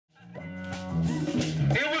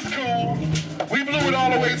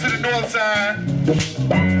way to the north side.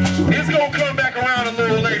 It's gonna come back around a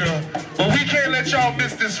little later, but we can't let y'all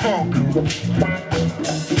miss this funk.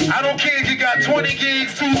 I don't care if you got 20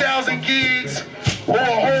 gigs, 2,000 gigs, or a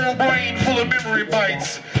whole brain full of memory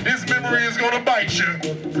bites. This memory is gonna bite you.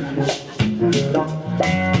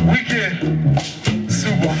 We get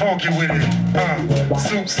super funky with it.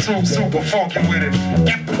 Super funky with it.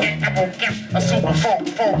 A super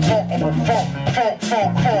funk your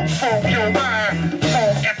mind.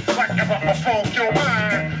 Funk your mind. Funk your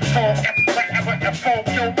mind.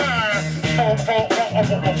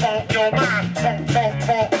 Funk your mind.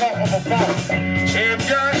 If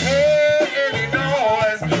you hear any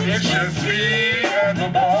noise, it's just me and the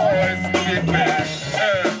boys. Get back.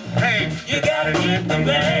 Hey, you gotta get the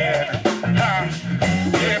man.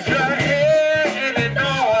 If you hear any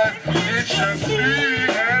noise, it's just me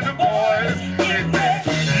and the boys. Get back.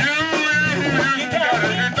 You gotta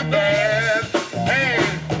hit the band. Hey.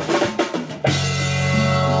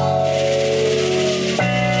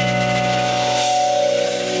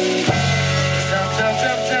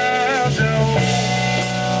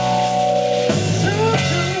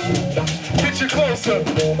 Get you closer.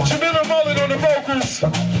 Jamila Mullen on the vocals.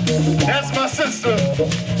 That's my sister.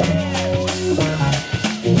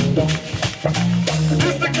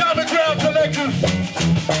 This the Common Ground Collective,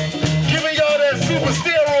 giving y'all that super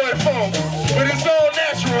steroid funk, but it's all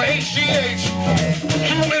natural, HGH,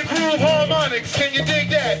 human groove harmonics. Can you dig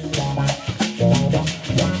that?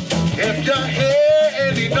 If you hear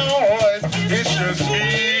any noise, it's just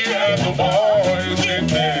me and the boys in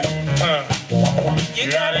there. You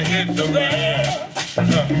gotta hit the band.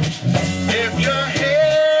 If you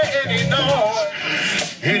hear any noise,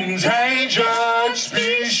 endangered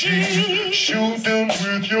species, shoot them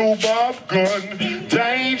with your bob gun.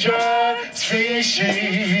 Endangered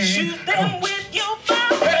species, shoot them with your bob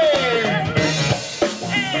gun. Hey.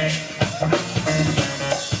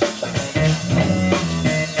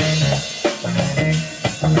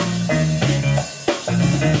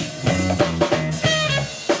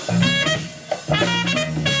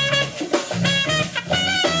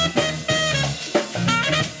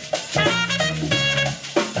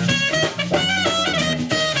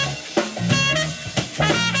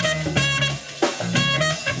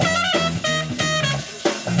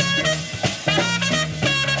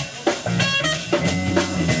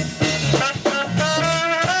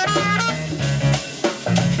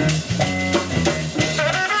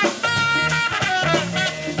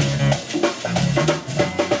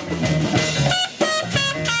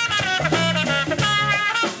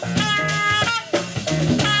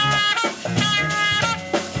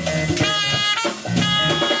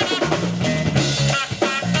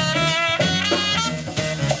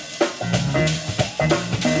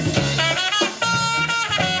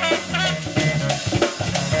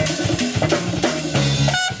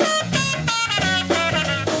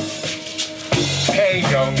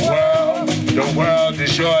 Young world, the world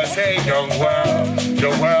is yours. Hey, young world, the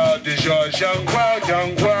world is yours. Young world,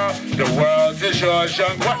 the world is yours.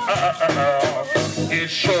 Young world,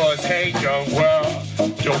 it's yours. Hey, young world,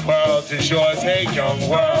 the world is yours. Hey, young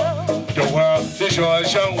world, the world is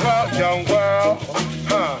yours. Young world, young world.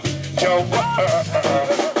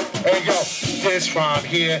 Hey, yo, this rhyme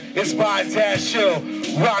here is by Dash Chill.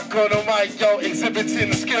 Rock on the mic, yo,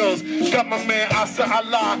 exhibiting skills. Got my man Asa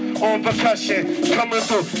Allah on percussion. Coming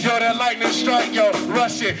through, yo, that lightning strike, yo,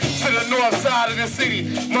 rushing to the north side of the city.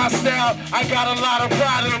 My style, I got a lot of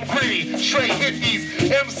pride in them gritty. Straight hit these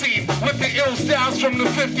MCs with the ill styles from the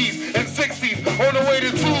 50s and 60s. On the way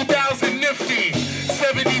to 2000 nifty.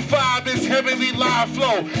 75 is heavenly live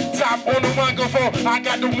flow. Top on the microphone, I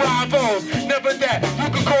got the rivals. Never that, you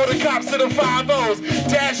can call the cops to the 5-0s.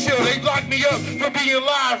 Dash Hill, they locked me up for being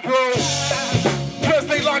live, bro. Plus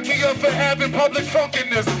they locked me up for having public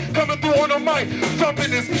funkiness. Coming through on the mic, thumping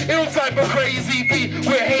this ill type of crazy beat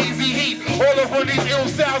with hazy heat. All of on these ill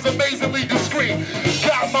styles amazingly discreet.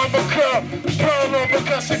 Got my McCurl, pearl on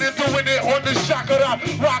percussion and doing it on the shakara.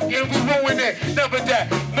 Rock and we ruin it, never that.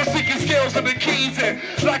 Music scales on the keys and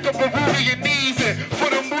like a Peruvian knees and for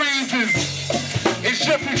them breezes. It's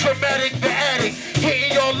Jeffrey Traumatic, the addict.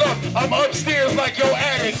 Hitting y'all up, I'm upstairs like your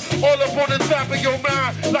attic. All up on the top of your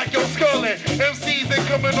mind like your skulling. MCs that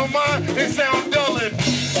coming on mine, they sound dulling.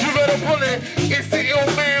 You better pull it, it's the ill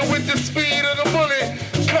man with the speed of the bullet.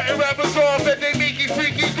 Cutting rappers off at they meeky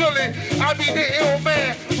freaky gullet. I be the ill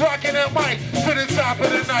man, rocking that mic to the top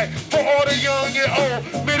of the night. For all the young and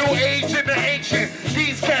old, middle age and the ancient.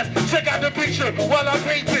 These cats, check out the picture while I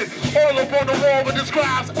paint it. All up on the wall with the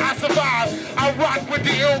scribes, I survive. I rock with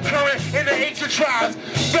the ill current and the ancient tribes.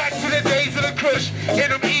 Back to the days of the Kush. Kush,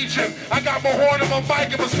 and I'm Egypt. I got my horn and my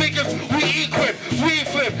mic and my speakers. We equip, we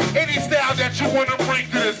flip any style that you wanna bring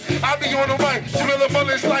to this. I be on the mic, Jamila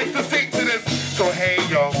Mullins likes to sing to this. So hey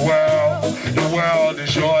young world, the world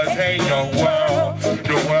is yours. Hey young world,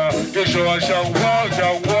 the world is yours. Young world,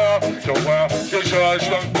 young world, the world is yours.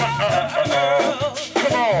 Young world,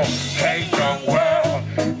 come on. Hey young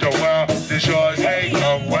world, the world is yours. Hey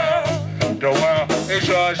young world, the world is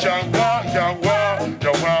yours. Young world,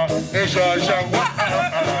 the world is yours. Young world.